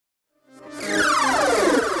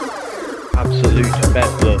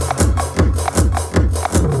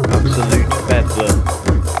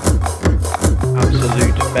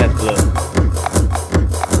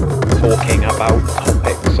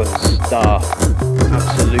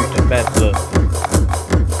Absolute Bedlam.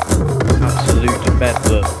 Absolute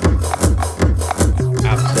Bedlam.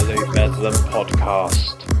 Absolute Bedlam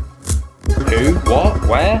podcast. Who? What?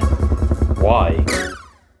 Where? Why?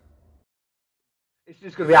 It's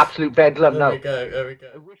just going to be absolute bedlam now. There we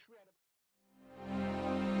go.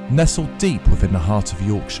 Nestled deep within the heart of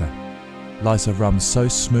Yorkshire lies a rum so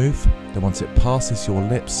smooth that once it passes your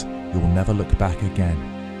lips, you'll never look back again.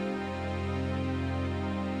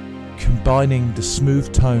 Combining the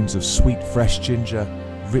smooth tones of sweet fresh ginger,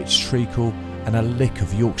 rich treacle and a lick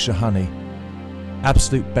of Yorkshire honey,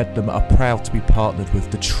 Absolute Bedlam are proud to be partnered with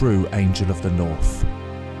the true Angel of the North.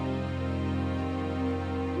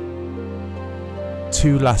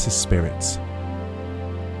 Two Lasses Spirits.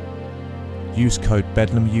 Use code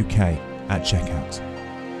BedlamUK at checkout.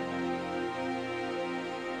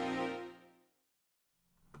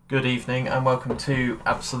 Good evening and welcome to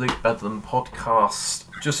Absolute Bedlam podcast.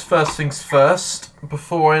 Just first things first,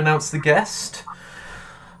 before I announce the guest,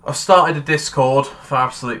 I've started a Discord for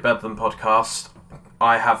Absolute Bedlam podcast.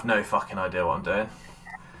 I have no fucking idea what I'm doing.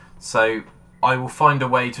 So I will find a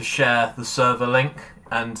way to share the server link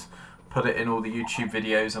and put it in all the YouTube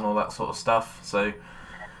videos and all that sort of stuff. So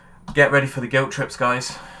get ready for the guilt trips,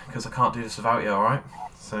 guys, because I can't do this without you, alright?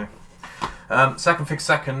 So, second thing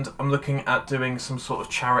second, I'm looking at doing some sort of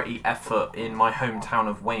charity effort in my hometown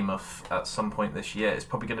of Weymouth at some point this year. It's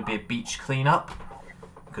probably going to be a beach clean-up,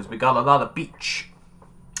 because we got a lot of beach.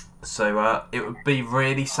 So it would be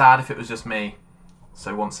really sad if it was just me.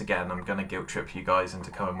 So once again, I'm going to guilt trip you guys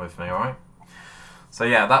into coming with me, alright? So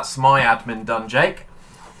yeah, that's my admin done, Jake.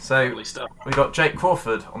 So we got Jake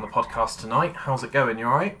Crawford on the podcast tonight. How's it going? You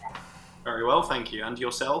alright? Very well, thank you. And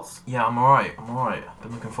yourself? Yeah, I'm alright.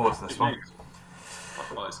 Been looking forward to this one.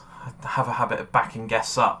 Likewise. I have a habit of backing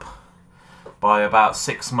guests up by about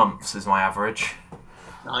 6 months is my average.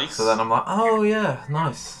 Nice. So then I'm like, oh yeah,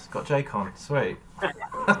 nice. Got Jake on. Sweet.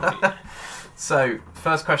 So,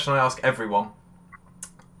 first question I ask everyone,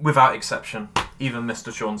 without exception, even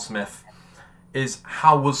Mr. Sean Smith, is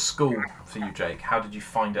how was school for you, Jake? How did you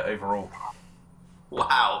find it overall?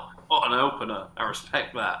 Wow, what an opener. I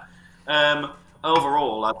respect that.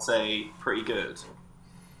 Overall, I'd say pretty good.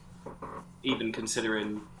 Even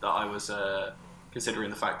considering that I was, considering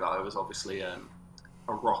the fact that I was obviously a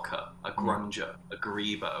rocker, a grunger, a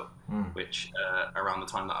grebo, which around the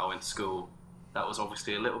time that I went to school, that was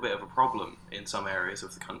obviously a little bit of a problem in some areas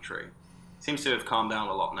of the country. Seems to have calmed down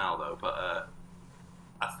a lot now, though, but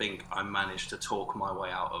I think I managed to talk my way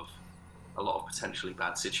out of a lot of potentially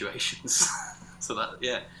bad situations. So that,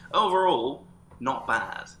 yeah, overall, not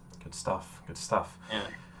bad. Good stuff, good stuff. Yeah.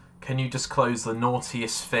 Can you disclose the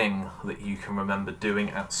naughtiest thing that you can remember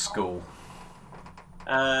doing at school?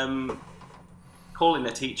 Calling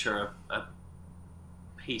a teacher a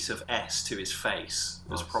piece of S to his face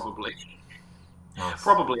was probably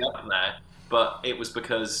up there, but it was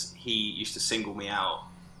because he used to single me out.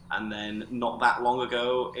 And then, not that long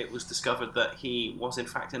ago, it was discovered that he was, in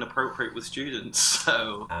fact, inappropriate with students,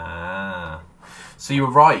 so... So you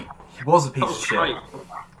were right. He was a piece of shit. Right.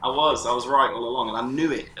 I was right all along, and I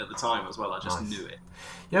knew it at the time as well. I just knew it.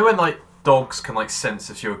 You know when, like, dogs can, like, sense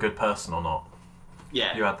if you're a good person or not?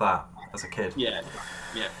 Yeah. You had that as a kid? Yeah.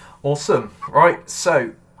 Awesome. Right,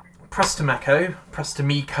 so, Prestamico,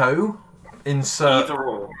 insert...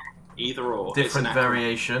 Either or. Different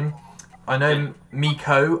variation. I know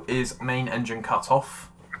Miko is main engine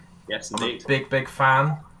cutoff. Yes, I'm indeed. a big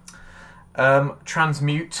fan.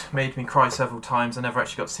 Transmute made me cry several times. I never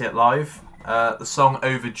actually got to see it live. The song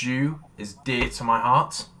Overdue is dear to my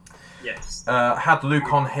heart. Yes. Had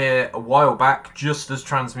Luke on here a while back, just as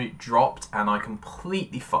Transmute dropped, and I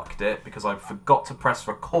completely fucked it because I forgot to press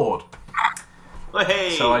record. Oh,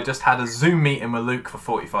 hey. So I just had a Zoom meeting with Luke for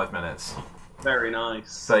 45 minutes. Very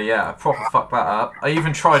nice. So yeah, I proper fucked that up. I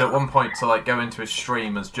even tried at one point to like go into his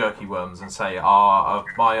stream as Jerky Worms and say,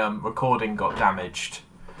 my recording got damaged.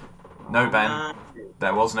 No, Ben,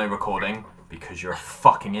 there was no recording because you're a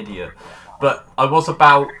fucking idiot. But I was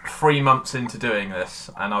about 3 months into doing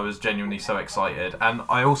this and I was genuinely so excited. And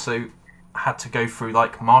I also had to go through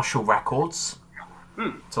like Marshall Records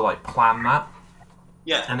to like plan that.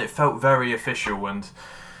 Yeah. And it felt very official and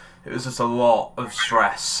it was just a lot of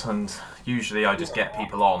stress, and usually I just get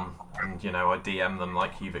people on and, you know, I DM them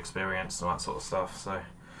like you've experienced and that sort of stuff, so...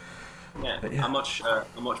 Yeah, yeah. I much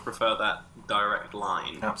prefer that direct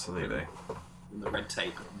line. Absolutely. Than the red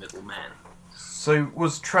tape of middlemen. So,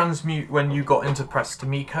 was Transmute when you got into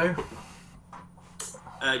Prestamico?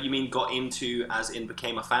 You mean got into, as in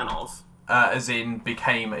became a fan of? As in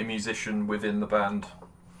became a musician within the band?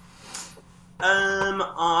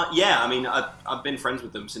 Yeah, I mean, I've been friends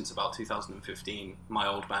with them since about 2015. My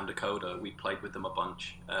old band Dakota, we played with them a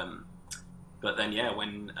bunch. But then, yeah,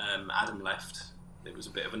 when Adam left, it was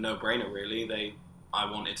a bit of a no-brainer, really. I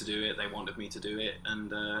wanted to do it, they wanted me to do it,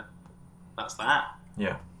 and that's that.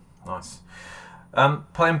 Yeah, nice.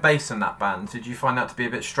 Playing bass in that band, did you find that to be a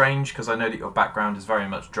bit strange? Because I know that your background is very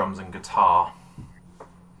much drums and guitar.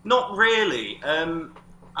 Not really.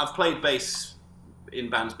 I've played bass in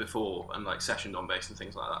bands before and like sessioned on bass and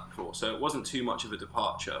things like that before, so it wasn't too much of a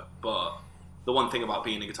departure. But the one thing about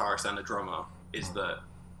being a guitarist and a drummer is that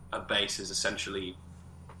a bass is essentially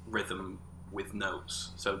rhythm with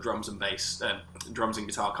notes. So drums and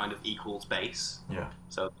guitar kind of equals bass. Yeah.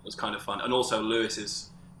 So it was kind of fun. And also Lewis is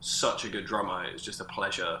such a good drummer. It was just a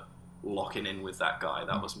pleasure locking in with that guy.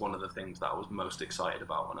 That was one of the things that I was most excited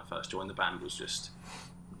about when I first joined the band, was just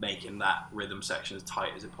making that rhythm section as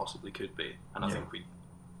tight as it possibly could be. And I think we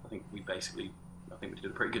did a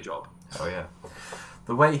pretty good job. Oh yeah.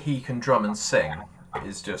 The way he can drum and sing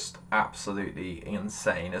is just absolutely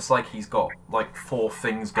insane. It's like he's got like 4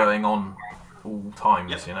 things going on all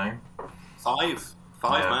times, you know. Five,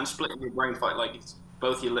 man, splitting your brain fight. Like it's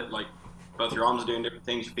both your arms are doing different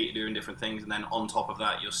things, your feet are doing different things, and then on top of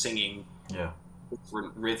that, you're singing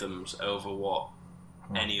different rhythms over what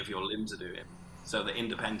any of your limbs are doing. So the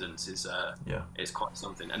independence is quite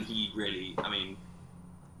something, and he really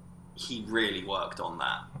worked on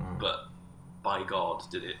that. But by God,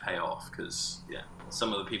 did it pay off? Because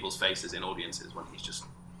some of the people's faces in audiences when he's just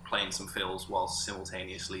playing some fills while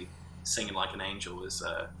simultaneously singing like an angel is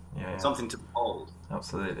something to behold.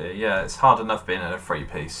 Absolutely, yeah. It's hard enough being in a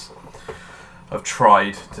 3-piece. I've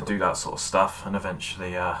tried to do that sort of stuff, and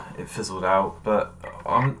eventually it fizzled out. But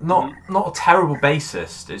I'm not a terrible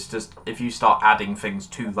bassist. It's just if you start adding things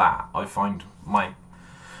to that, I find my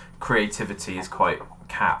creativity is quite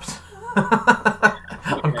capped.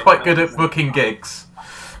 I'm quite good at booking gigs,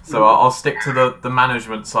 so I'll stick to the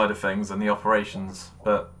management side of things and the operations.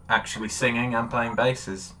 But actually singing and playing bass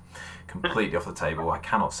is completely off the table. I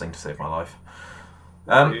cannot sing to save my life.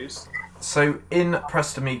 So in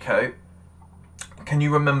Prestamico, can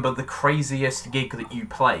you remember the craziest gig that you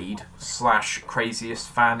played / craziest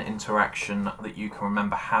fan interaction that you can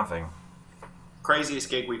remember having? Craziest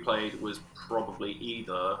gig we played was probably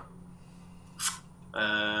either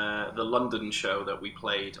the London show that we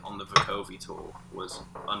played on the Vukovi tour was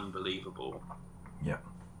unbelievable. Yeah.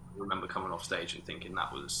 I remember coming off stage and thinking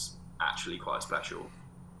that was actually quite special.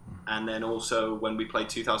 And then also when we played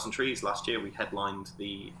 2000 Trees last year, we headlined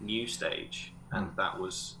the new stage, and that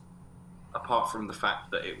was, apart from the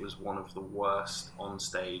fact that it was one of the worst on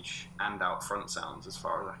stage and out front sounds as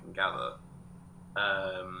far as I can gather,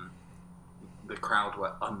 the crowd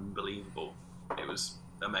were unbelievable. It was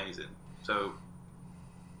amazing. So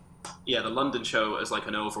yeah, the London show as like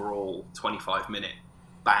an overall 25-minute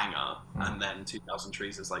banger, and then 2000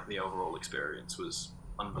 Trees as like the overall experience was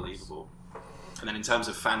unbelievable. And then in terms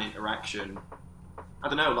of fan interaction, I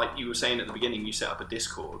don't know, like you were saying at the beginning, you set up a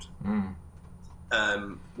Discord.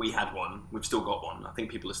 We had one. We've still got one. I think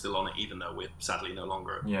people are still on it, even though we're sadly no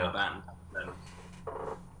longer a band.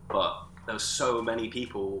 But there were so many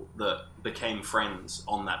people that became friends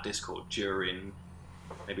on that Discord during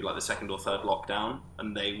maybe like the 2nd or 3rd lockdown,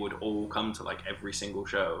 and they would all come to like every single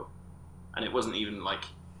show. And it wasn't even like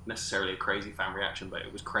necessarily a crazy fan reaction, but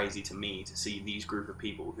it was crazy to me to see these group of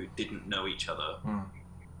people who didn't know each other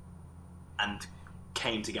and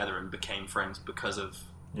came together and became friends because of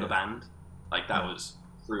the band. Like that was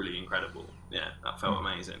truly incredible. Yeah, that felt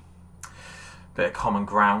amazing. Bit of common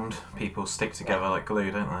ground. People stick together like glue,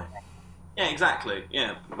 don't they? Yeah, exactly.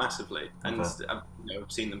 Yeah, massively. And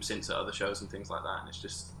I've seen them since at other shows and things like that. And it's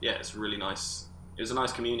just, it's really nice. It was a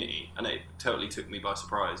nice community, and it totally took me by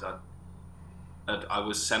surprise. I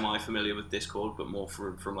was semi-familiar with Discord, but more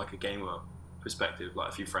from like a gamer perspective. Like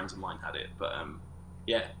a few friends of mine had it, but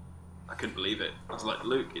I couldn't believe it. I was like,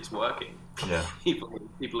 Luke, it's working. Yeah.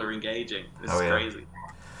 people are engaging. This is crazy.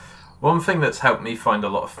 One thing that's helped me find a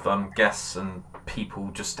lot of guests and people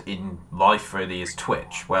just in life really is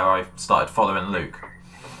Twitch, where I started following Luke.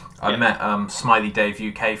 I met Smiley Dave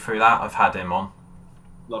UK through that. I've had him on.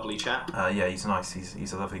 Lovely chap. Yeah, he's nice.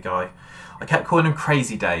 He's a lovely guy. I kept calling him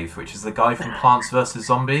Crazy Dave, which is the guy from Plants vs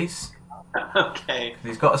Zombies. Okay.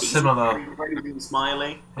 He's got a similar... Crazy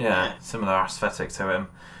Smiley. Yeah, similar aesthetic to him.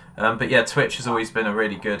 But yeah, Twitch has always been a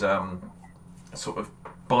really good sort of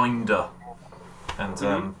binder.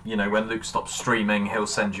 And, when Luke stops streaming, he'll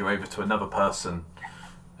send you over to another person.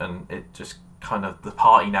 And it just kind of... The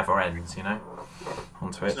party never ends,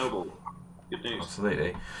 on Twitch. Snowball. Good news.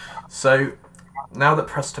 Absolutely. So, now that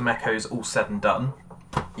Prestamico is all said and done,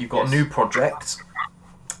 you've got Yes. a new project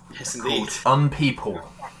Yes, indeed. called Unpeople.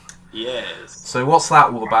 Yes. So what's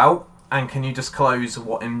that all about? And can you disclose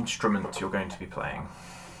what instrument you're going to be playing?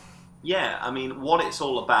 Yeah, I mean, what it's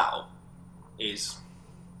all about is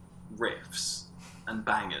riffs and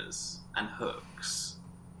bangers and hooks,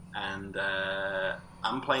 and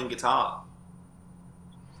I'm playing guitar.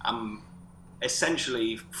 I'm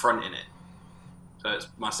essentially fronting it. So it's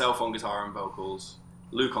myself on guitar and vocals,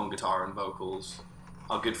 Luke on guitar and vocals,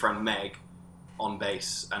 our good friend Meg on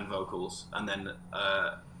bass and vocals, and then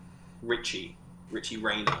Richie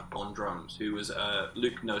Rayner on drums, who was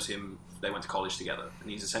Luke knows him. They went to college together,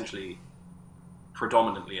 and he's essentially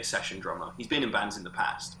predominantly a session drummer. He's been in bands in the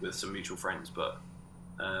past with some mutual friends, but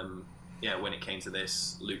yeah, when it came to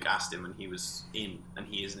this, Luke asked him, and he was in, and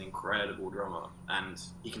he is an incredible drummer, and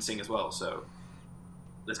he can sing as well. So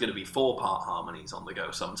there's going to be 4-part harmonies on the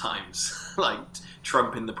go sometimes, like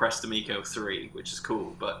Trump in the Prestamico 3, which is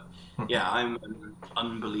cool. But yeah, I'm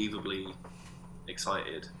unbelievably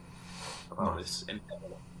excited about this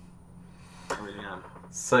endeavor. I really am.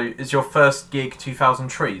 So is your first gig 2000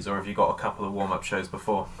 Trees, or have you got a couple of warm-up shows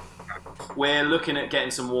before? We're looking at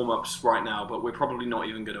getting some warm-ups right now, but we're probably not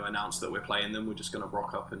even going to announce that we're playing them. We're just going to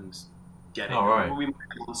rock up and get it. Oh, right. We might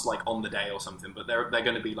announce like on the day or something, but they're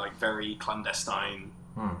going to be like very clandestine.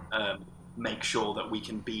 Make sure that we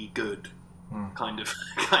can be good, kind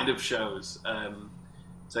of shows.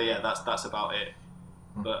 So yeah, that's about it.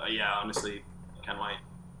 But yeah, honestly, I can't wait.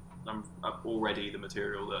 I'm already the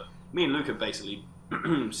material that me and Luke have basically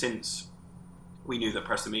since we knew that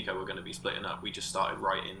Prestamico were going to be splitting up, we just started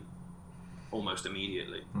writing almost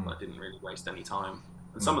immediately. I didn't really waste any time.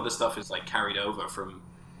 And some of the stuff is like carried over from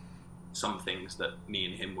some things that me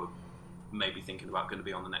and him were maybe thinking about going to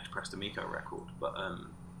be on the next Prestamico record. But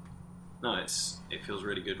no, it feels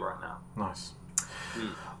really good right now. Nice.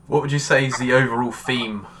 What would you say is the overall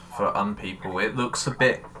theme for Unpeople? It looks a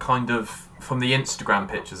bit kind of, from the Instagram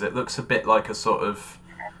pictures, it looks a bit like a sort of,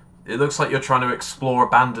 it looks like you're trying to explore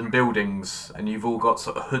abandoned buildings and you've all got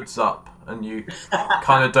sort of hoods up and you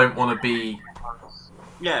kind of don't want to be,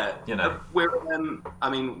 yeah, you know. We're I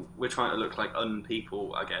mean, we're trying to look like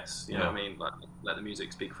Unpeople, I guess. You know Yeah. what I mean? Like, let the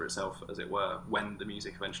music speak for itself, as it were, when the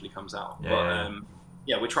music eventually comes out. Yeah, But yeah.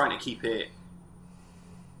 yeah, we're trying to keep it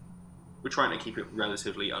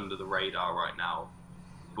relatively under the radar right now,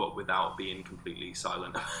 but without being completely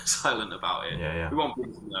silent about it. Yeah, yeah. We want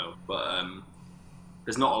people to know, but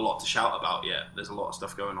there's not a lot to shout about yet. There's a lot of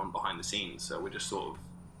stuff going on behind the scenes, so we're just sort of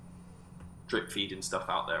drip feeding stuff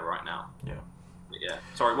out there right now. Yeah. But yeah.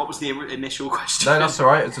 Sorry, what was the initial question? No, that's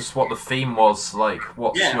alright. It's just what the theme was, like,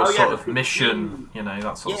 what's Yeah, your oh, yeah, sort the of mission, theme. you know,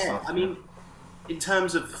 that sort of Yeah, stuff. I mean, in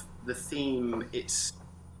terms of the theme, it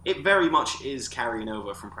very much is carrying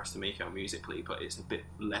over from Prestamico musically, but it's a bit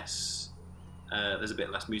less. There's a bit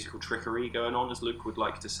less musical trickery going on, as Luke would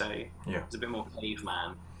like to say. Yeah. It's a bit more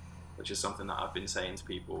caveman, which is something that I've been saying to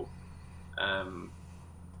people,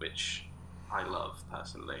 which I love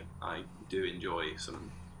personally. I do enjoy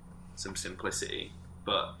some simplicity,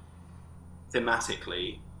 but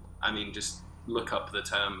thematically, I mean, just look up the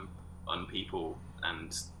term Unpeople,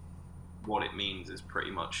 and what it means is pretty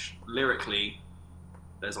much lyrically.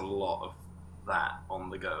 There's a lot of that on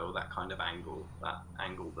the go, that kind of angle, that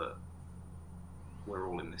we're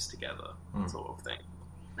all in this together, sort of thing.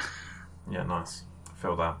 Yeah, nice. I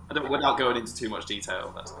feel that. Without going into too much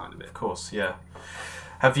detail, that's kind of it. Of course, yeah.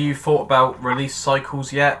 Have you thought about release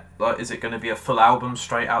cycles yet? Like, is it going to be a full album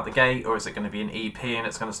straight out the gate, or is it going to be an EP and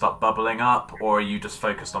it's going to start bubbling up, or are you just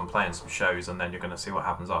focused on playing some shows and then you're going to see what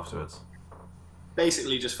happens afterwards?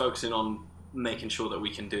 Basically, just focusing on making sure that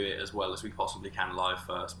we can do it as well as we possibly can live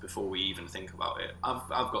first before we even think about it.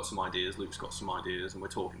 I've got some ideas, Luke's got some ideas, and we're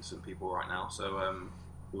talking to some people right now, so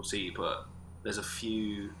we'll see. But there's a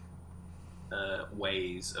few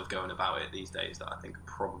ways of going about it these days that I think are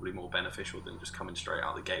probably more beneficial than just coming straight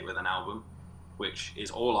out the gate with an album, which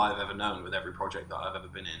is all I've ever known with every project that I've ever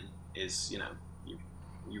been in. Is, you know,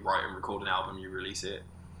 you write and record an album, you release it,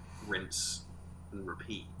 rinse and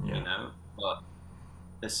repeat. Yeah. You know, but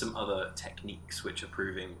there's some other techniques which are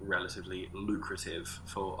proving relatively lucrative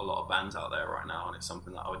for a lot of bands out there right now, and it's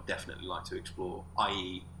something that I would definitely like to explore,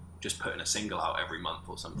 i.e. just putting a single out every month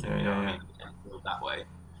or something, Yeah, you know yeah, what I yeah. mean? And build that way,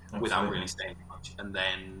 without Absolutely. really saying much, and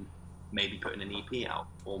then maybe putting an EP out,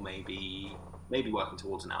 or maybe working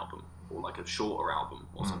towards an album, or like a shorter album,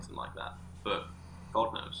 or something like that, but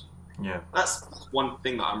God knows. Yeah. That's one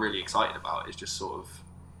thing that I'm really excited about, is just sort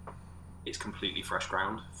of, it's completely fresh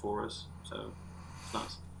ground for us, so it's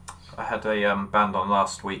nice. I had a band on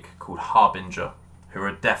last week called Harbinger, who are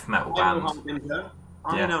a death metal I know band. Harbinger.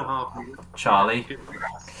 I Yeah. know Harbinger. Charlie.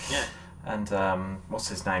 Yeah. and what's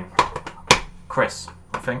his name? Chris,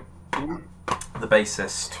 I think. The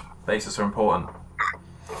bassist. Bassists are important.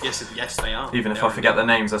 Yes, they are. Even if I forget their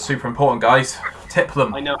names, they're super important, guys. Tip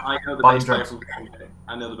them. I know the Buy bass them player drinks. from Harbinger.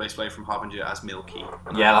 I know the bass player from Harbinger as Milky.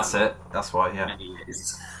 Yeah, that's it. That's why, yeah. Many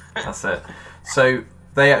years. That's it. So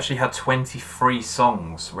they actually had 23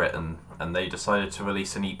 songs written, and they decided to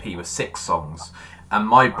release an EP with 6 songs. And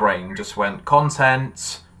my brain just went,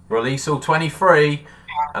 content, release all 23.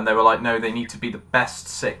 And they were like, no, they need to be the best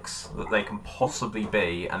 6 that they can possibly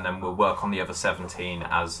be, and then we'll work on the other 17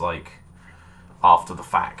 as, like, after the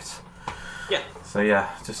fact. Yeah. So yeah,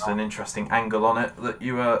 just an interesting angle on it that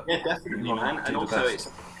you Yeah, definitely, you man. do And the also, best.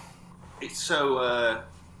 it's so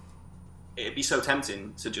it'd be so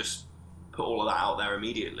tempting to just put all of that out there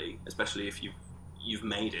immediately, especially if you've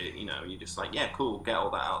made it. You know, you're just like, yeah, cool, get all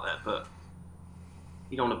that out there, but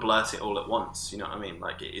you don't want to blurt it all at once. You know what I mean?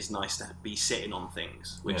 Like, it is nice to be sitting on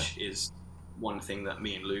things, which is one thing that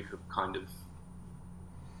me and Luke are kind of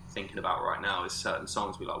thinking about right now. Is certain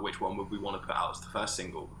songs we like, which one would we want to put out as the first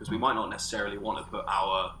single? Because we might not necessarily want to put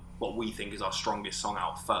what we think is our strongest song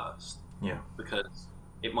out first. Yeah. Because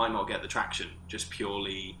it might not get the traction just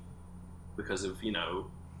purely because of, you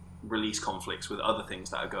know, release conflicts with other things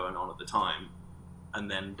that are going on at the time,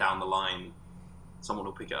 and then down the line someone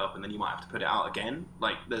will pick it up and then you might have to put it out again.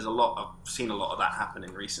 Like, I've seen a lot of that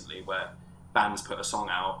happening recently, where bands put a song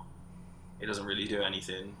out, it doesn't really do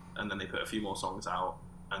anything, and then they put a few more songs out,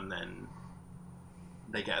 and then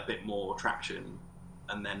they get a bit more traction,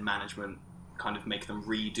 and then management kind of make them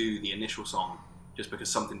redo the initial song just because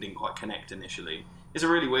something didn't quite connect initially. It's a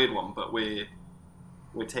really weird one, but we're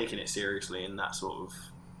taking it seriously in that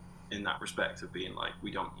respect of being like,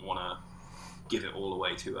 we don't want to give it all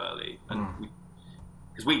away too early, and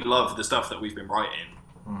because we love the stuff that we've been writing,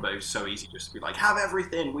 but it's so easy just to be like, have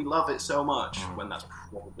everything, we love it so much, when that's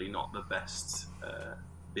probably not the best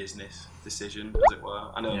business decision, as it were.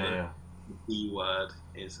 I know the B word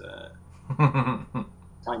is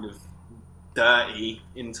kind of dirty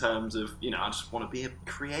in terms of, you know, I just want to be a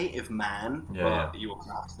creative man, but you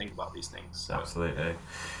also have to think about these things. So. Absolutely.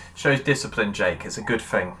 Shows discipline, Jake. It's a good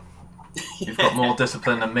thing. You've got more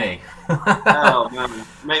discipline than me. Oh, man.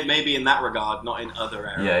 Maybe in that regard, not in other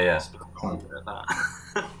areas.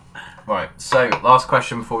 Yeah. Right, so last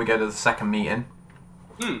question before we go to the second meeting.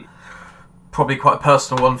 Probably quite a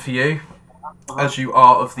personal one for you, as you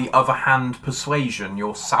are of the other hand persuasion,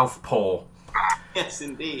 you're southpaw. Yes,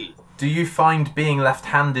 indeed. Do you find being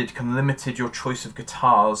left-handed can limit your choice of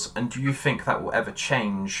guitars, and do you think that will ever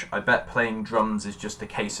change? I bet playing drums is just a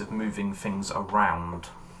case of moving things around.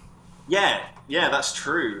 Yeah, that's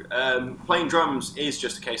true. Playing drums is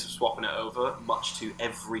just a case of swapping it over, much to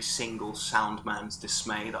every single sound man's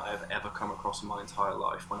dismay that I've ever come across in my entire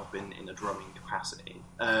life when I've been in a drumming capacity.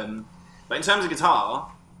 But in terms of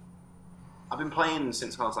guitar, I've been playing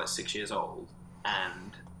since I was like 6 years old,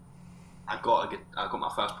 and I got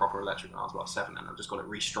my first proper electric when I was about 7, and I've just got it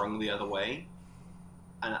restrung the other way.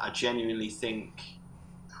 And I genuinely think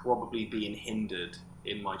probably being hindered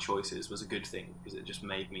in my choices was a good thing, because it just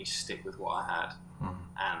made me stick with what I had,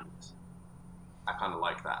 and I kind of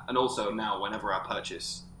like that. And also now, whenever I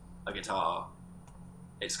purchase a guitar,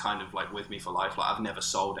 it's kind of like with me for life. Like, I've never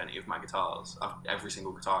sold any of my guitars. Every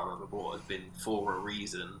single guitar I've ever bought has been for a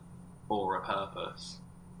reason, for a purpose,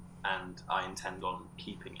 and I intend on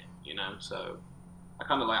keeping it, you know? So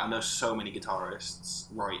I know so many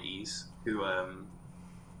guitarists, righties, who,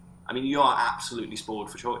 I mean, you are absolutely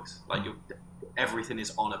spoiled for choice. Like, everything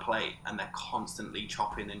is on a plate, and they're constantly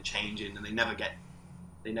chopping and changing, and they never get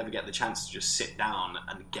the chance to just sit down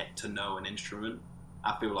and get to know an instrument.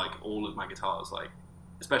 I feel like all of my guitars, like,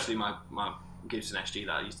 especially my Gibson SG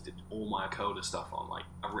that I used to do all my Akoda stuff on, like,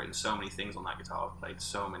 I've written so many things on that guitar, I've played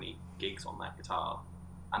so many gigs on that guitar,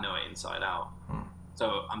 I know it inside out.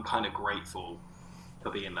 So I'm kind of grateful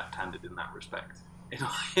for being left-handed in that respect,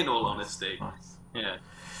 in all honesty. Nice. Yeah.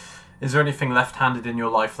 Is there anything left-handed in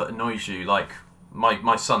your life that annoys you? Like,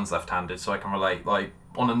 my son's left-handed, so I can relate. Like,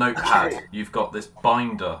 on a notepad, you've got this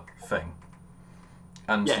binder thing,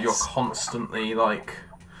 and you're constantly like,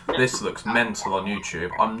 this looks mental on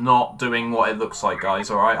YouTube. I'm not doing what it looks like, guys,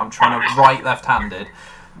 alright? I'm trying to write left-handed.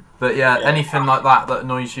 But yeah, anything like that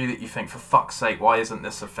annoys you, that you think, for fuck's sake, why isn't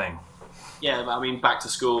this a thing? Yeah, I mean, back to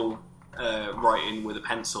school, writing with a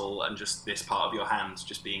pencil and just this part of your hands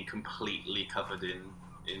just being completely covered in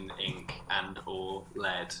ink and or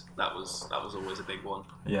lead, that was always a big one.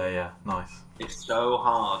 Yeah, nice. It's so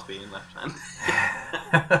hard being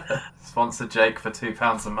left-handed. Sponsor Jake for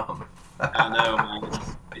 £2 a month. I know,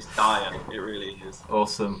 man. It's dire. It really is.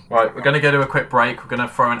 Awesome. Right, we're going to go to a quick break. We're going to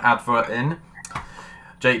throw an advert in.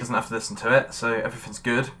 Jake doesn't have to listen to it, so everything's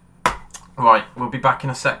good. Right, we'll be back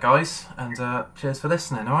in a sec, guys, and cheers for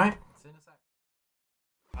listening, alright? See you in a sec.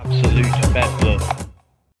 Absolute Bedlam.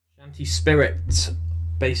 Shanty Spirit,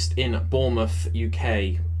 based in Bournemouth,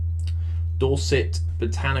 UK. Dorset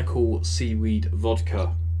Botanical Seaweed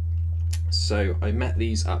Vodka. So I met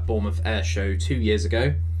these at Bournemouth Air Show 2 years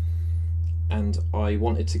ago, and I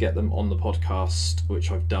wanted to get them on the podcast,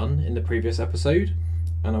 which I've done in the previous episode,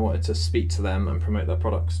 and I wanted to speak to them and promote their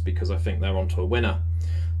products because I think they're onto a winner.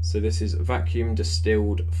 So this is vacuum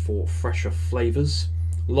distilled for fresher flavours.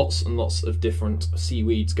 Lots and lots of different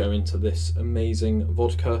seaweeds go into this amazing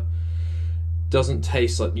vodka. Doesn't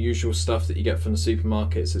taste like the usual stuff that you get from the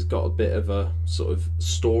supermarkets. It's got a bit of a sort of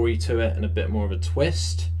story to it and a bit more of a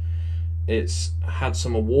twist. It's had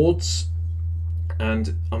some awards,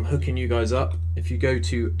 and I'm hooking you guys up. If you go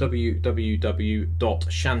to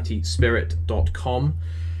www.shantyspirit.com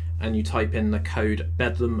and you type in the code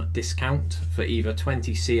Bedlam discount for either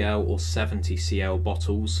 20cl or 70cl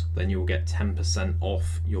bottles, then you'll get 10%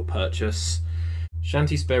 off your purchase.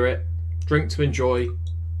 Shanty Spirit, drink to enjoy,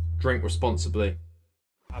 drink responsibly.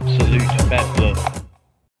 Absolute Bedlam.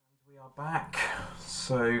 We are back,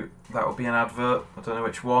 so that will be an advert. I don't know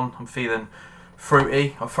which one. I'm feeling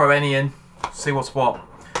fruity. I'll throw any in, see what's what.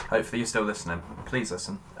 Hopefully you're still listening. Please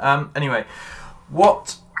listen. Anyway,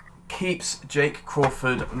 what keeps Jake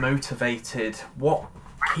Crawford motivated? What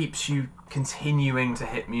keeps you continuing to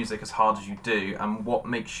hit music as hard as you do? And what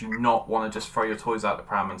makes you not want to just throw your toys out the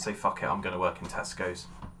pram and say, fuck it, I'm going to work in Tesco's?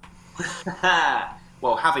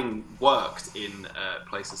 Well, having worked in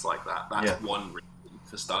places like that, that's one reason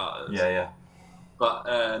for starters. Yeah. But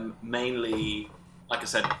mainly, like I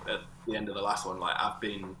said at the end of the last one, like I've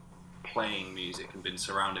been playing music and been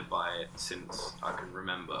surrounded by it since I can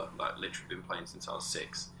remember. Like literally been playing since I was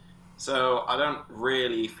 6. So I don't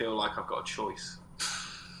really feel like I've got a choice.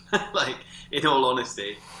 Like in all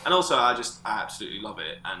honesty, and also I absolutely love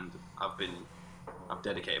it, and I've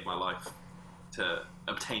dedicated my life to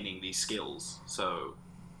obtaining these skills. So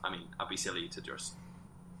I mean, I'd be silly to just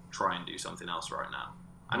try and do something else right now.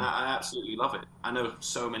 And I absolutely love it. I know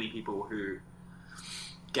so many people who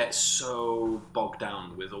get so bogged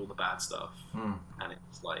down with all the bad stuff, and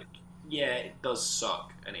it's like, yeah, it does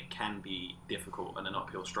suck, and it can be difficult and an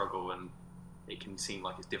uphill struggle, and it can seem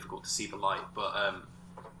like it's difficult to see the light. But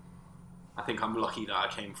I think I'm lucky that I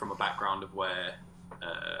came from a background of where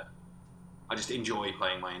I just enjoy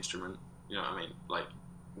playing my instrument. You know what I mean? Like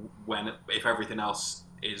if everything else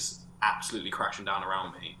is absolutely crashing down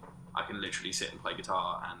around me, I can literally sit and play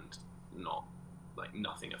guitar and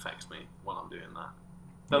nothing affects me while I'm doing that.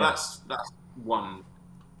 So that's one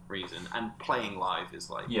reason. And playing live is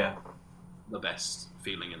like the best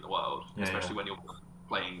feeling in the world, especially when you're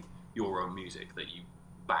playing your own music that you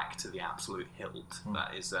back to the absolute hilt.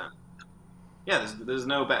 That is, there's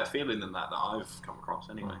no better feeling than that I've come across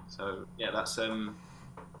anyway. So yeah, that's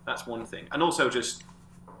one thing. And also just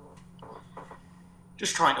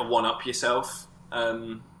trying to one up yourself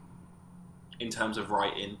in terms of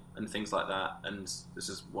writing and things like that. And this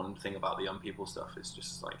is one thing about the young people stuff, is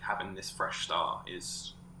just like having this fresh start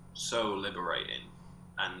is so liberating,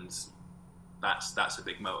 and that's a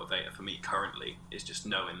big motivator for me currently, is just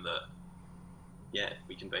knowing that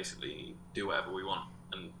we can basically do whatever we want,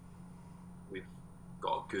 and we've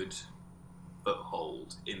got a good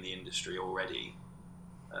foothold in the industry already,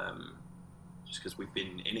 just because we've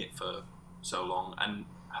been in it for so long and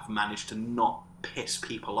have managed to not piss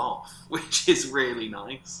people off, which is really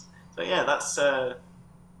nice. So yeah, that's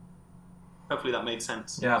hopefully that made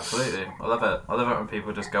sense. Yeah, absolutely. I love it. I love it when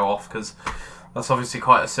people just go off, because that's obviously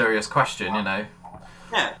quite a serious question, you know.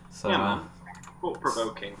 Yeah. So, man.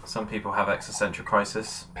 Thought-provoking. Some people have existential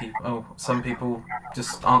crisis. Some people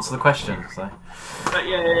just answer the question. So. But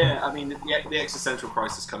yeah. I mean, the existential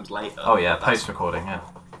crisis comes later. Oh yeah, post-recording. Yeah.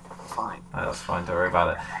 Fine. No, that's fine. Don't worry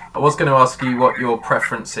about it. I was going to ask you what your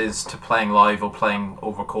preference is to playing live or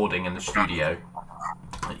recording in the studio.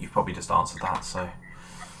 You've probably just answered that. So.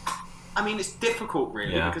 I mean, it's difficult,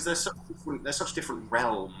 really, because there's such different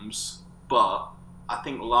realms. But I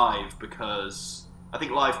think live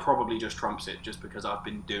probably just trumps it, just because I've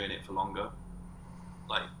been doing it for longer.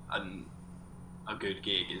 Like, and a good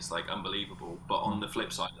gig is like unbelievable. But on the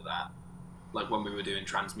flip side of that, like when we were doing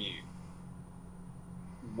Transmute,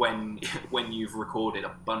 when you've recorded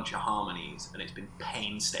a bunch of harmonies and it's been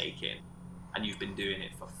painstaking, and you've been doing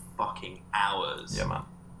it for fucking hours. Yeah, man.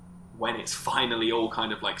 When it's finally all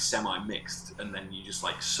kind of like semi-mixed, and then you just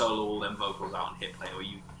like solo all them vocals out and hit play, or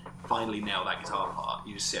you finally nail that guitar part,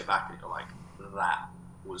 you just sit back and you're like, that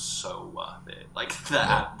was so worth it. Like the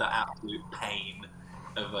absolute pain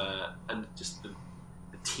of and just the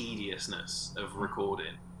tediousness of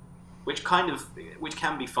recording, which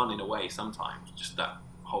can be fun in a way sometimes, just that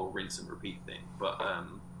whole rinse and repeat thing. But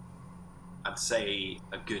I'd say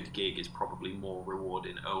a good gig is probably more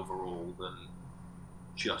rewarding overall than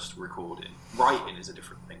just recording. Writing is a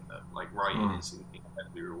different thing though. Like writing is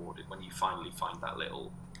incredibly rewarding when you finally find that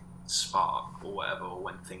little spark or whatever, or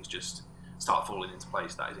when things just start falling into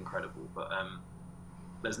place. That is incredible. But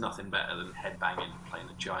there's nothing better than headbanging, playing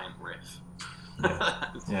a giant riff.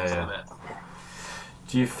 Yeah.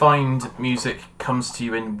 Do you find music comes to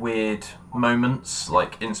you in weird moments,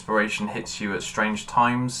 like inspiration hits you at strange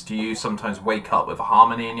times? Do you sometimes wake up with a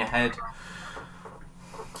harmony in your head?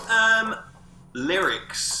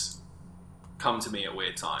 Lyrics come to me at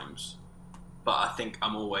weird times, but I think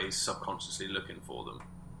I'm always subconsciously looking for them.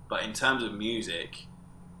 But in terms of music,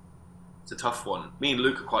 it's a tough one. Me and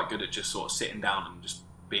Luke are quite good at just sort of sitting down and just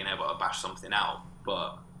being able to bash something out,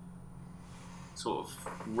 but sort of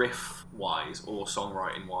riff-wise or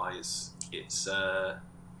songwriting-wise, it's I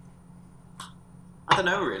don't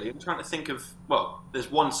know really. I'm trying to think of, well, there's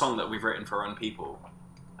one song that we've written for our own people,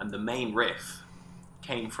 and the main riff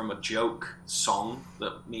came from a joke song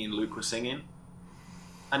that me and Luke were singing,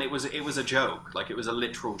 and it was a joke, like it was a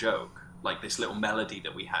literal joke, like this little melody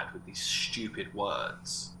that we had with these stupid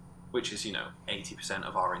words, which is 80%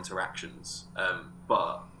 of our interactions.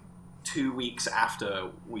 But 2 weeks after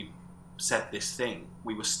we said this thing,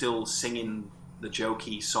 we were still singing the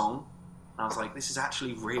jokey song, and I was like, this is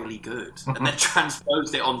actually really good, and then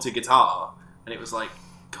transposed it onto guitar, and it was like,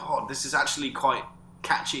 God, this is actually quite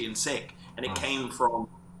catchy and sick. And it came from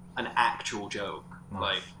an actual joke,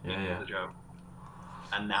 like the joke,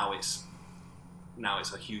 and now it's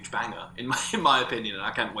a huge banger in my opinion, and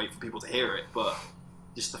I can't wait for people to hear it. But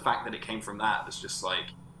just the fact that it came from that's just like,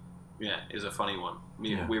 is a funny one.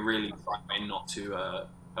 We're really trying not to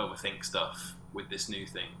overthink stuff with this new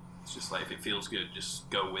thing. It's just like, if it feels good, just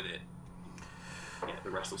go with it. The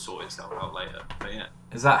rest will sort itself out later. But yeah.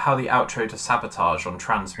 Is that how the outro to Sabotage on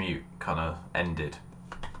Transmute kind of ended?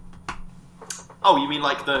 Oh, you mean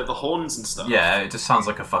like the horns and stuff? Yeah, it just sounds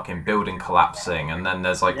like a fucking building collapsing, and then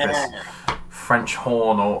there's like this French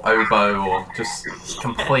horn or oboe or just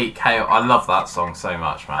complete chaos. I love that song so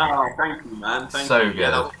much, man. Oh, thank you, man. Thank so you. Good.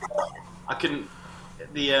 Yeah, I couldn't.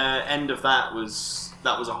 The end of that was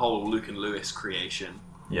a whole Luke and Lewis creation.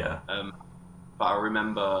 Yeah. But I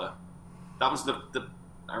remember that was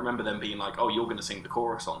I remember them being like, "Oh, you're going to sing the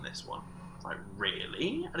chorus on this one." I was like,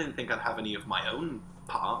 really? I didn't think I'd have any of my own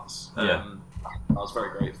parts. I was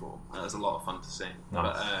very grateful. It was a lot of fun to sing.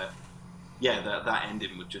 Nice. But that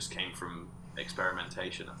ending just came from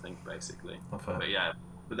experimentation, I think, basically.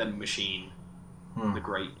 But then Machine, the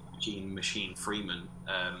great Machine Freeman,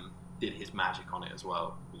 did his magic on it as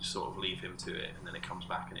well. You just sort of leave him to it, and then it comes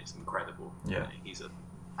back, and it's incredible. Yeah, he's an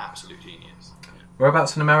absolute genius.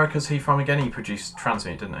 Whereabouts in America is he from again? He produced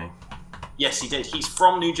Transmute, didn't he? Yes, he did. He's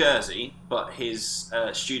from New Jersey, but his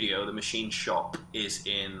studio, the Machine Shop, is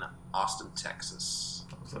in Austin, Texas.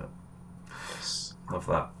 That was it. Yes. Love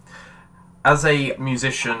that. As a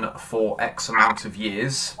musician for X amount of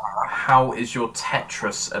years, how is your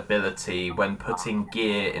Tetris ability when putting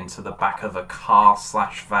gear into the back of a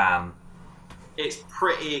car/van? It's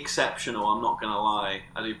pretty exceptional, I'm not going to lie.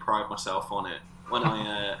 I do pride myself on it. When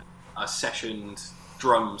I sessioned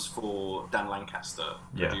drums for Dan Lancaster,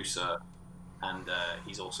 producer, and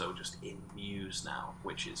he's also just in Muse now,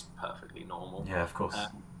 which is perfectly normal. Yeah, of course.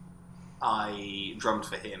 I drummed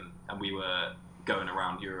for him, and we were going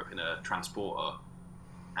around Europe in a transporter,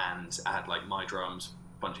 and I had like my drums,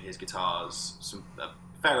 a bunch of his guitars, a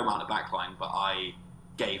fair amount of backline, but I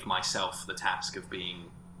gave myself the task of being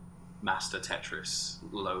master Tetris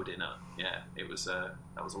loading up. Yeah, it was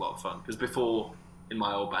that was a lot of fun, because before, in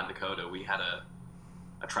my old band Dakota, we had a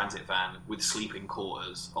transit van with sleeping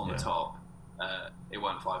quarters on the top. It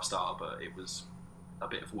weren't 5-star, but it was a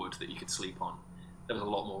bit of wood that you could sleep on. There was a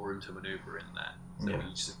lot more room to maneuver in there, so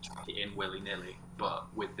you just chuck it in willy-nilly. But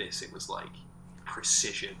with this, it was like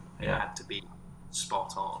precision. It had to be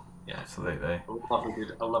spot on. Yeah, absolutely.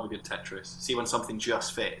 I love a good Tetris. See when something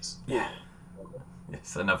just fits. Yeah.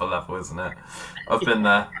 It's another level, isn't it? I've been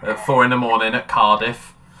there at 4 a.m. at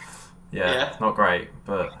Cardiff. Yeah, not great,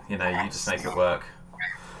 but you just make it work.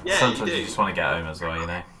 Yeah, sometimes you just want to get home as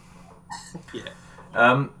well,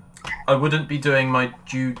 Yeah. I wouldn't be doing my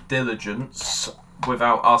due diligence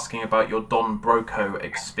without asking about your Don Broco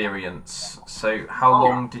experience. So, how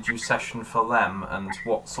long did you session for them, and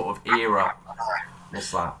what sort of era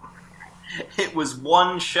was that? It was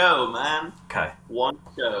one show, man. Okay. One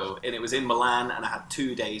show, and it was in Milan, and I had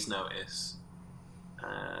 2 days' notice.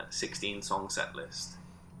 16-song set list.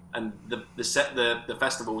 and the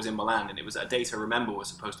festival was in Milan, and it was A Day to Remember was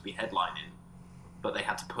supposed to be headlining, but they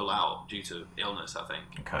had to pull out due to illness, I think.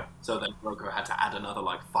 Okay. So then Broker had to add another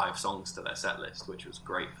like 5 songs to their set list, which was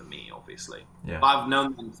great for me, obviously. Yeah. But I've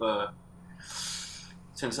known them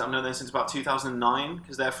since about 2009,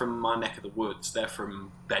 because they're from my neck of the woods. They're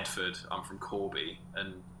from Bedford. I'm from Corby,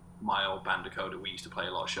 and my old band Dakota, we used to play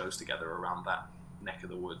a lot of shows together around that neck of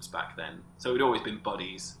the woods back then. So we'd always been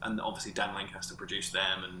buddies, and obviously Dan Lancaster produced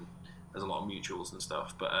them, and there's a lot of mutuals and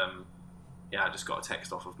stuff. But yeah, I just got a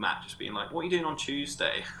text off of Matt just being like, "What are you doing on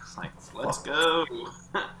Tuesday?" It's like, "Let's go."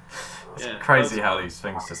 It's crazy how these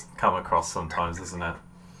things just come across sometimes, isn't it?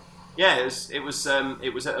 Yeah, it was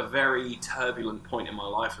at a very turbulent point in my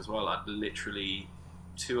life as well. I'd literally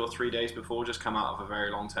 2 or 3 days before just come out of a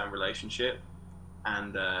very long-term relationship,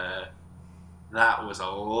 and that was a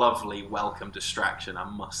lovely welcome distraction, I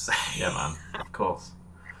must say. Yeah, man. Of course.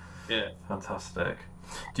 Yeah. Fantastic.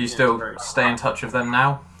 Do you still stay in touch with them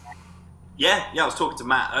now? Yeah. I was talking to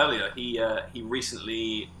Matt earlier. He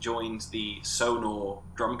recently joined the Sonor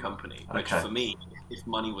drum company, which Okay. for me, if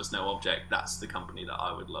money was no object, that's the company that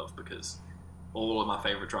I would love, because all of my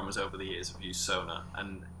favourite drummers over the years have used Sonor,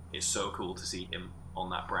 and it's so cool to see him on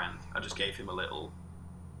that brand. I just gave him a little,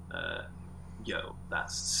 yo,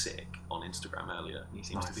 that's sick, on Instagram earlier, and he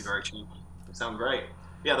seems to be Nice. very chill. They sound great.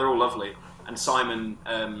 Yeah, they're all lovely. And Simon,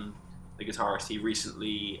 the guitarist, he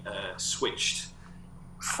recently switched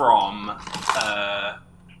from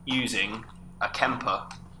using a Kemper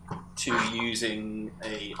to using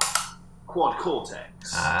a Quad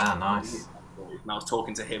Cortex. Ah, nice. And I was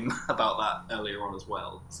talking to him about that earlier on as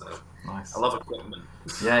well. So Nice. I love equipment.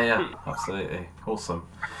 Yeah, absolutely. Awesome.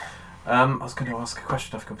 I was going to ask a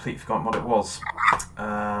question. I've completely forgotten what it was.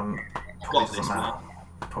 Probably Got doesn't this, matter.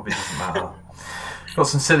 Probably doesn't matter. Got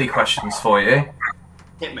some silly questions for you.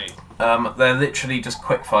 Hit me. They're literally just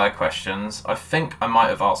quick-fire questions. I think I might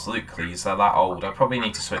have asked Luke these. They're that old. I probably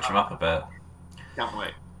need to switch them up a bit. Can't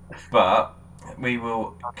wait. But we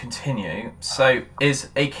will continue. So, is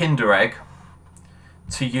a Kinder Egg,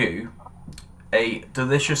 to you, a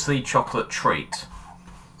deliciously chocolate treat?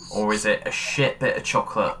 Or is it a shit bit of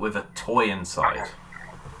chocolate with a toy inside?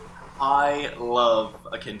 I love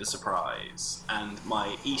a Kinder Surprise, and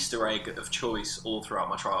my Easter egg of choice all throughout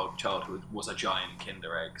my childhood was a giant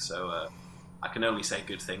Kinder Egg, so I can only say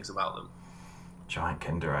good things about them. Giant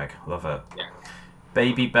Kinder Egg. Love it. Yeah.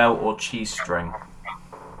 Baby Bell or cheese string?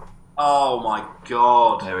 Oh my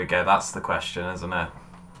god. There we go. That's the question, isn't it?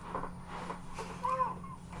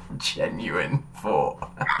 Genuine thought.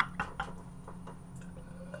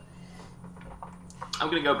 I'm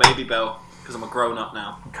gonna go Baby Bell, because I'm a grown-up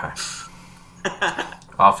now. Okay.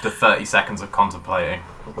 After 30 seconds of contemplating.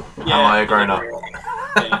 Yeah, Am I a grown-up?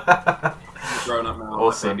 Yeah. I'm a grown-up now.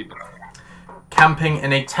 Awesome. Baby Bell. Camping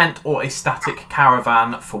in a tent or a static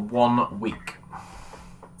caravan for 1 week?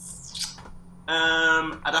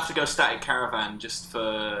 I'd have to go static caravan just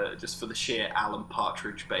for the sheer Alan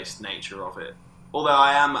Partridge based nature of it. Although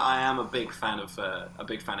I am a big fan of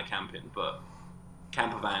camping, but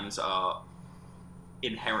camper vans are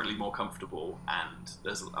inherently more comfortable, and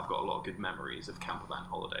I've got a lot of good memories of camper van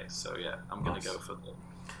holidays. So yeah, I'm gonna Nice. go for the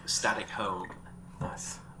static home.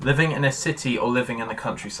 Nice. Living in a city or living in the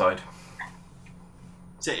countryside?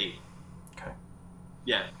 City. Okay.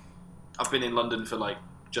 Yeah, I've been in London for like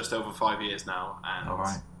just over 5 years now, and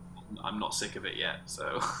Alright. I'm not sick of it yet.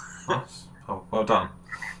 So Nice. Oh, well done.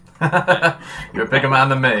 You're a bigger man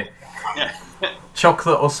than me. yeah.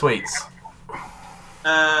 Chocolate or sweets?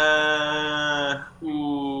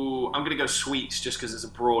 I'm gonna go sweets just because it's a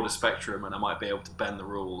broader spectrum, and I might be able to bend the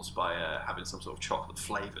rules by having some sort of chocolate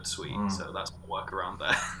flavoured sweet. So that's my work around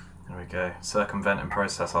there. There we go. Circumventing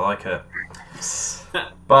process. I like it.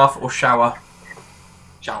 Bath or shower?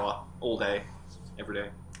 Shower all day, every day.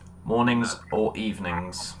 Mornings or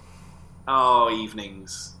evenings? Oh,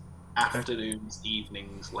 evenings, afternoons,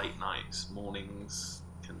 evenings, late nights, mornings.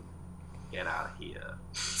 Can get out of here.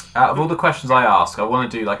 Out of all the questions I ask, I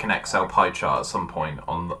want to do like an Excel pie chart at some point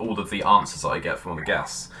on all of the answers that I get from all the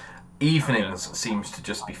guests. Evenings seems to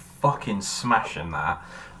just be fucking smashing that.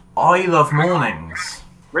 I love mornings.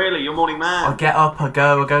 Really, you're a morning man. I get up, I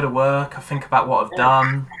go to work, I think about what I've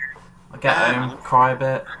done. I get Yeah. home, cry a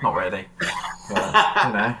bit. Not really. But,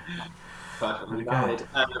 you know. Perfectly There we valid.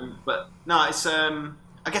 But no, it's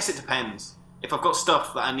I guess it depends. If I've got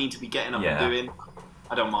stuff that I need to be getting up Yeah. and doing,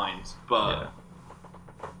 I don't mind. But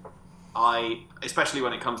Yeah. especially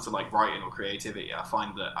when it comes to like writing or creativity, I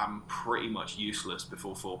find that I'm pretty much useless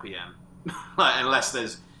before 4 p.m. Like, unless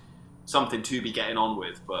there's something to be getting on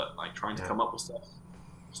with, but like trying to Yeah. come up with stuff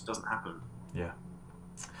just doesn't happen. Yeah.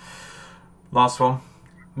 Last one.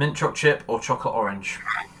 Mint choc chip or chocolate orange?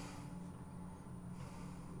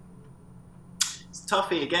 It's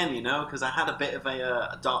toughy again, because I had a bit of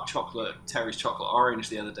a dark chocolate, Terry's chocolate orange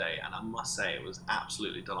the other day, and I must say it was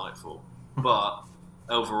absolutely delightful. But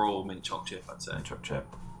overall, mint choc chip, I'd say. Mint choc chip.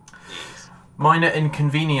 Yes. Minor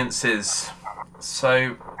inconveniences.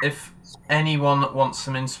 So, if anyone wants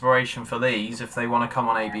some inspiration for these, if they want to come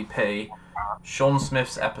on ABP, Sean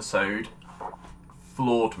Smith's episode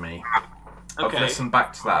floored me. Okay. I've listened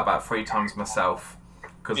back to that about 3 times myself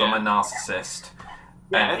because I'm a narcissist,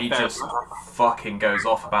 Yeah, and he fair just enough. fucking goes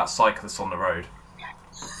off about cyclists on the road.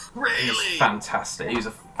 Really? He's fantastic. He's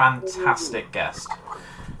a fantastic guest.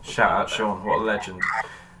 Shout out Sean, what a legend.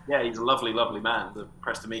 Yeah, he's a lovely, lovely man. The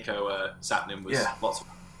Prestamico Sapnin was lots of...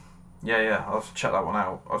 Yeah, I'll have to check that one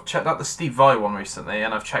out. I've checked out the Steve Vai one recently,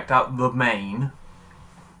 and I've checked out The Main.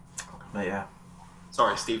 But yeah.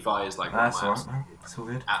 Sorry, Steve Vai is like... That's alright, man. It's all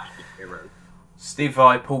good. Absolute hero. Steve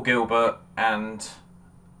Vai, Paul Gilbert, and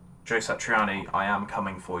Joe Satriani, I am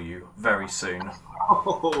coming for you very soon.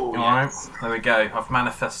 Oh, Alright, yes. there we go. I've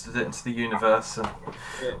manifested it into the universe and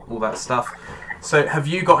all that stuff. So, have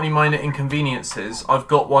you got any minor inconveniences? I've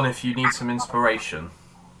got one if you need some inspiration.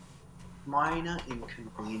 Minor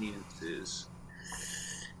inconveniences.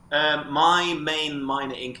 My main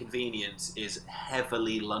minor inconvenience is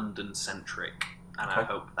heavily London-centric, and I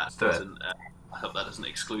hope that doesn't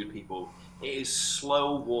exclude people. It is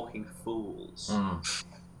slow walking fools.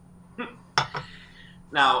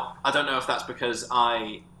 Now, I don't know if that's because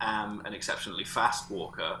I am an exceptionally fast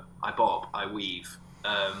walker. I bob, I weave,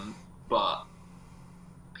 but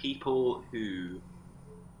people who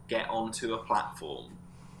get onto a platform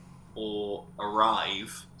or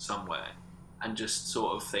arrive somewhere and just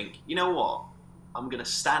sort of think, you know what, I'm going to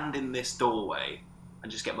stand in this doorway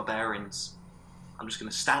and just get my bearings. I'm just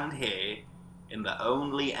going to stand here in the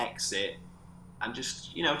only exit and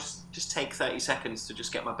just take 30 seconds to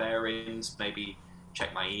just get my bearings, maybe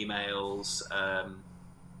check my emails. I'm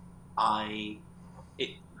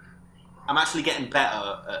actually getting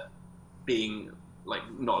better at being, like,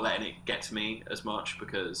 not letting it get to me as much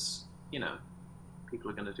because, people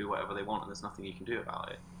are going to do whatever they want and there's nothing you can do about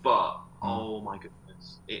it. But oh my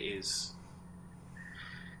goodness,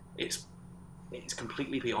 it's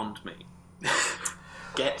completely beyond me.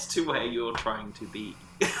 Get to where you're trying to be.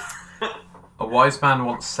 A wise man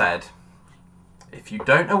once said, if you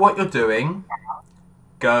don't know what you're doing,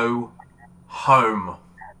 go home.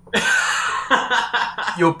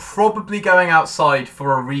 You're probably going outside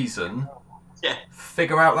for a reason. Yeah.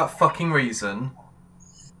 Figure out that fucking reason.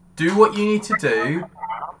 Do what you need to do.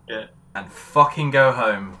 Yeah. And fucking go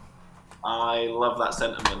home. I love that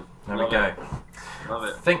sentiment. There we go. Love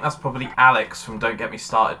it. I think that's probably Alex from Don't Get Me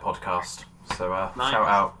Started podcast. So Nice. shout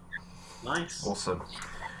out. Nice. Awesome.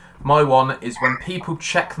 My one is when people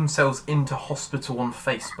check themselves into hospital on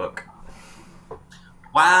Facebook.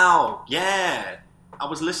 Wow. Yeah. I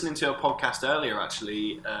was listening to a podcast earlier,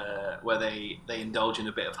 actually, where they indulge in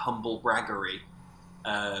a bit of humble braggery.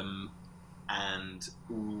 And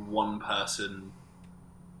one person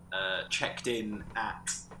checked in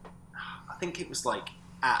at, I think it was like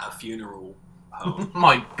at a funeral home.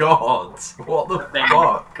 My God, what the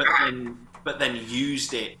fuck? But then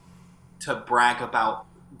used it to brag about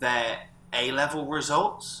their A-level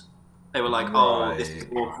results. They were like, "Oh, this is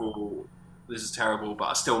awful. This is terrible, but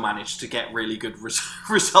I still managed to get really good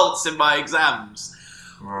results in my exams."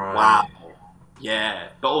 Right. Wow. Yeah,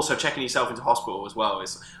 but also checking yourself into hospital as well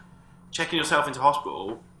is checking yourself into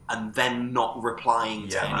hospital and then not replying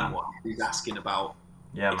to anyone who's asking about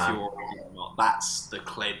if you're alright or not. That's the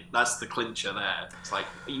clincher there. It's like,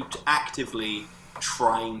 are you actively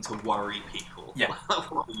trying to worry people? Yeah.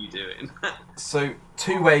 What are you doing? So,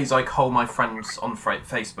 2 ways I call my friends on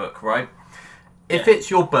Facebook, right? If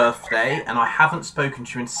it's your birthday and I haven't spoken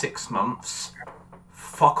to you in 6 months,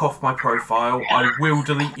 fuck off my profile. I will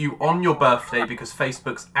delete you on your birthday because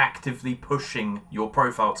Facebook's actively pushing your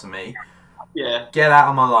profile to me. Yeah. Get out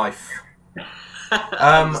of my life.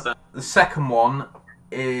 The second one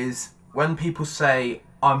is when people say,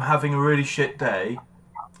 I'm having a really shit day,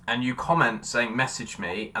 and you comment saying, message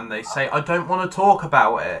me, and they say, I don't want to talk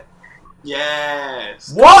about it.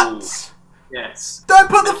 Yes. What? Cool. Yes. Don't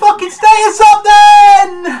put the fucking status up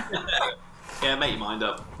then! Yeah, make your mind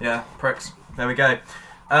up. Yeah, pricks. There we go.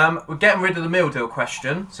 We're getting rid of the meal deal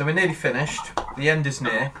question, so we're nearly finished. The end is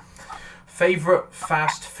near. Favourite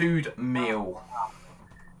fast food meal?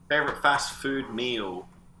 Favourite fast food meal?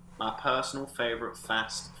 My personal favourite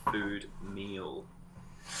fast food meal.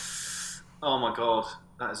 Oh my god,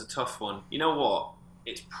 that is a tough one. You know what?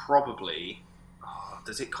 It's probably...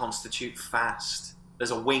 does it constitute fast?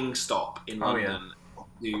 There's a Wingstop in London.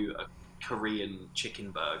 do a Korean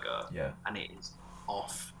chicken burger, Yeah. and it is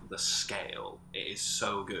off the scale. It is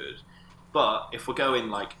so good. But if we're going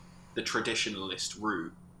like the traditionalist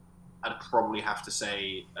route, I'd probably have to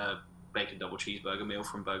say a bacon double cheeseburger meal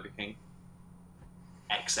from Burger King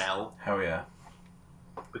XL, Hell yeah.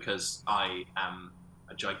 because I am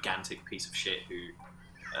a gigantic piece of shit who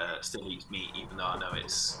still eats meat, even though I know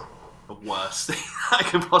it's the worst thing I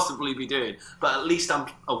could possibly be doing. But at least I'm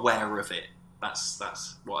aware of it. That's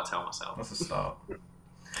what I tell myself. That's a start.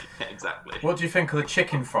 Yeah, exactly. What do you think of the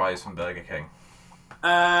chicken fries from Burger King?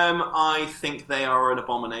 I think they are an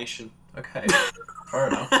abomination. Okay, fair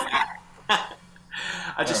enough.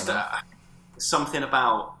 I just something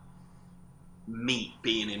about meat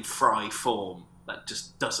being in fry form that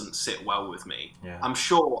just doesn't sit well with me. Yeah. I'm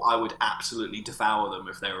sure I would absolutely devour them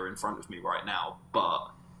if they were in front of me right now, but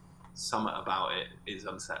something about it is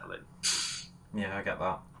unsettling. Yeah, I get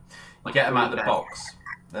that. You Like get them out of the green box,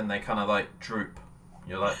 then they kind of like droop.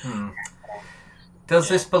 You're like, does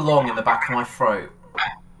this belong in the back of my throat?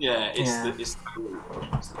 Yeah, it's Yeah. the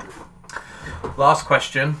Last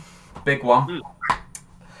question, big one.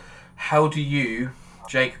 How do you,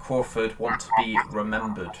 Jake Crawford, want to be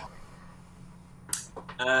remembered?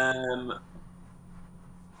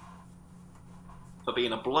 For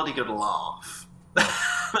being a bloody good laugh.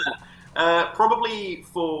 Probably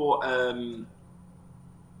for the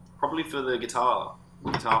guitar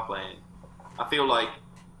playing. I feel like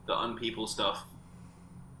the Unpeople stuff,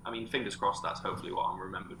 I mean, fingers crossed that's hopefully what I'm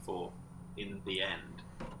remembered for in the end,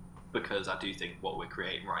 because I do think what we're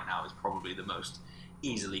creating right now is probably the most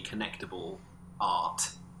easily connectable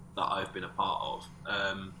art that I've been a part of.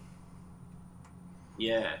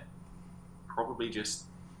 Yeah, probably just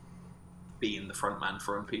being the front man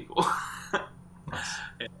for Unpeople. Nice.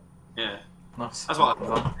 Yeah, Nice. that's what I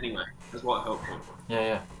hope. Anyway, that's what I hope for.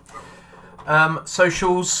 Yeah.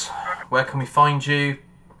 Socials, where can we find you?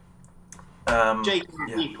 Jake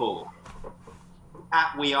yeah. People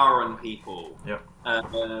at We Are Unpeople. Yep.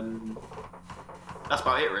 That's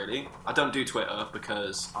about it, really. I don't do Twitter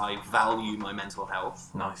because I value my mental health,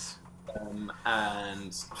 Nice.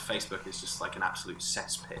 and Facebook is just like an absolute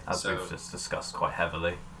cesspit. As So we've just discussed quite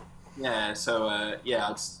heavily. yeah, so yeah,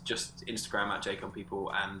 it's just Instagram at Jake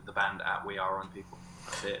Unpeople and the band at We Are Unpeople.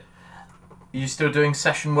 That's it. Are you still doing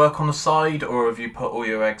session work on the side, or have you put all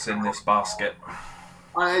your eggs in this basket?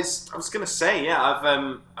 I was gonna say, yeah,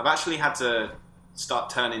 I've actually had to start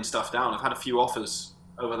turning stuff down. I've had a few offers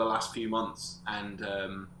over the last few months, and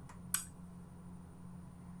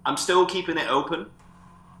I'm still keeping it open.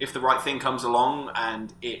 If the right thing comes along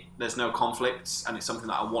and there's no conflicts and it's something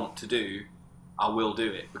that I want to do, I will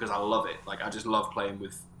do it because I love it. Like, I just love playing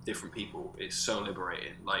with different people. It's so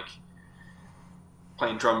liberating. Like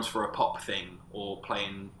playing drums for a pop thing, or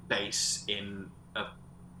playing bass in a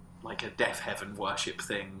Deaf Heaven worship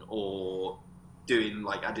thing, or doing,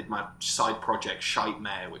 like, I did my side project Shite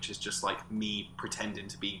Mare, which is just like me pretending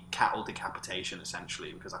to be Cattle Decapitation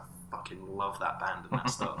essentially, because I fucking love that band and that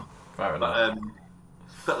stuff. Fair enough.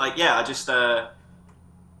 But like, yeah, I just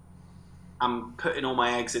I'm putting all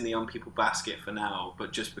my eggs in the Unpeople basket for now,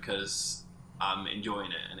 but just because I'm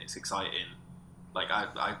enjoying it and it's exciting. Like,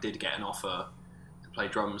 I did get an offer to play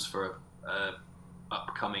drums for a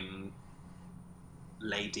upcoming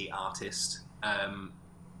lady artist,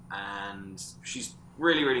 and she's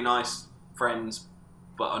really, really nice, friends,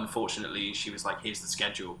 but unfortunately she was like, here's the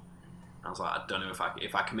schedule. And I was like, I don't know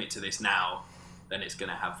if I commit to this now, then it's going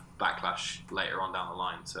to have backlash later on down the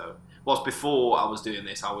line. So whilst before I was doing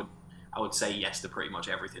this, I would say yes to pretty much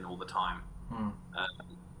everything all the time.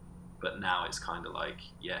 But now it's kind of like,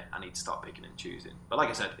 yeah, I need to start picking and choosing. But like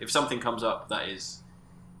I said, if something comes up that is,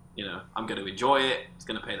 you know, I'm going to enjoy it, it's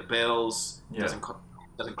going to pay the bills, Yeah. doesn't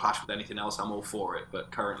clash with anything else, I'm all for it.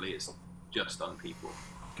 But currently it's just Unpeople.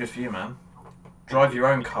 Good for you, man. Drive your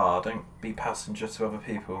own car, don't be passenger to other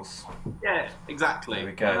people's. Yeah, exactly. There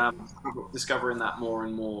we go. And I'm discovering that more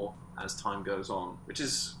and more as time goes on, which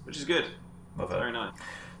is good. Love Very it. nice.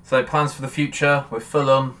 So plans for the future, we're full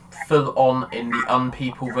on in the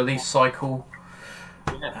Unpeople release cycle,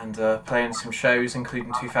 Yeah. and playing some shows,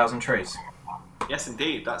 including 2000 Trees. Yes,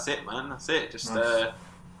 indeed. That's it, man. That's it. Just Nice.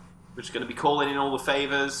 we're just going to be calling in all the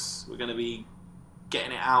favours. We're going to be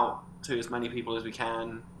getting it out to as many people as we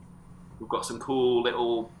can. We've got some cool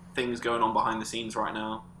little things going on behind the scenes right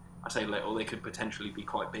now. I say little; they could potentially be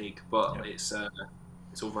quite big, but Yep. it's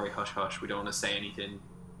all very hush hush. We don't want to say anything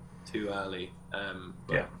too early.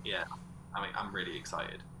 But Yeah. yeah. I mean, I'm really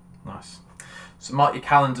excited. Nice. So mark your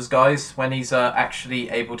calendars, guys. When he's actually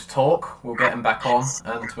able to talk, we'll get him back on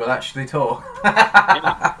and we'll actually talk.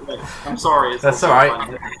 I'm sorry. That's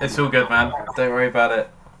alright. It's all good, man. Don't worry about it.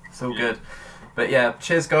 It's all good. But yeah,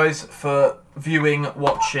 cheers, guys, for viewing,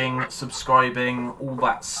 watching, subscribing, all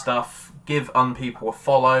that stuff. Give Unpeople a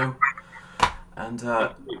follow. And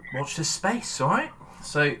watch this space, alright?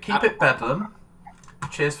 So keep it Bedlam.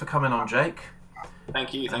 Cheers for coming on, Jake.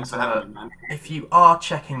 Thank you. Thanks for having me, man. If you are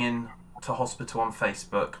checking in to hospital on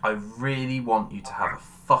Facebook, I really want you to have a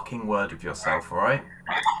fucking word with yourself, alright?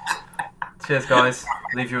 Cheers, guys.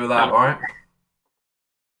 Leave you with that, alright?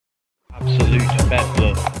 Absolute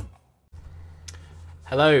bedlam.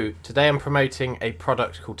 Hello, today I'm promoting a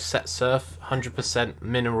product called Set Surf 100%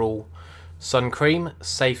 mineral sun cream,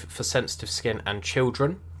 safe for sensitive skin and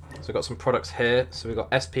children. So I've got some products here. So we've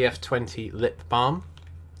got SPF 20 lip balm,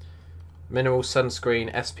 mineral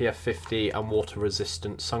sunscreen, SPF 50 and water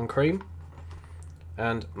resistant sun cream,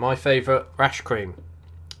 and my favourite, rash cream.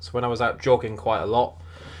 So when I was out jogging quite a lot,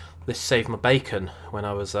 this saved my bacon when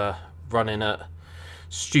I was running at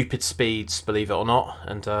stupid speeds, believe it or not,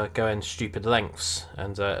 and going stupid lengths,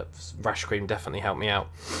 and rash cream definitely helped me out.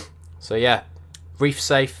 So yeah, reef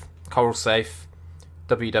safe, coral safe,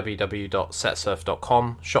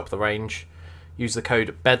 www.setsurf.com, shop the range, use the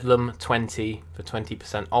code BEDLAM20 for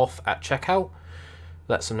 20% off at checkout.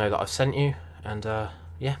 Let them know that I've sent you, and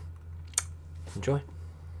yeah, enjoy.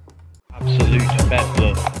 Absolute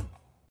bedlam.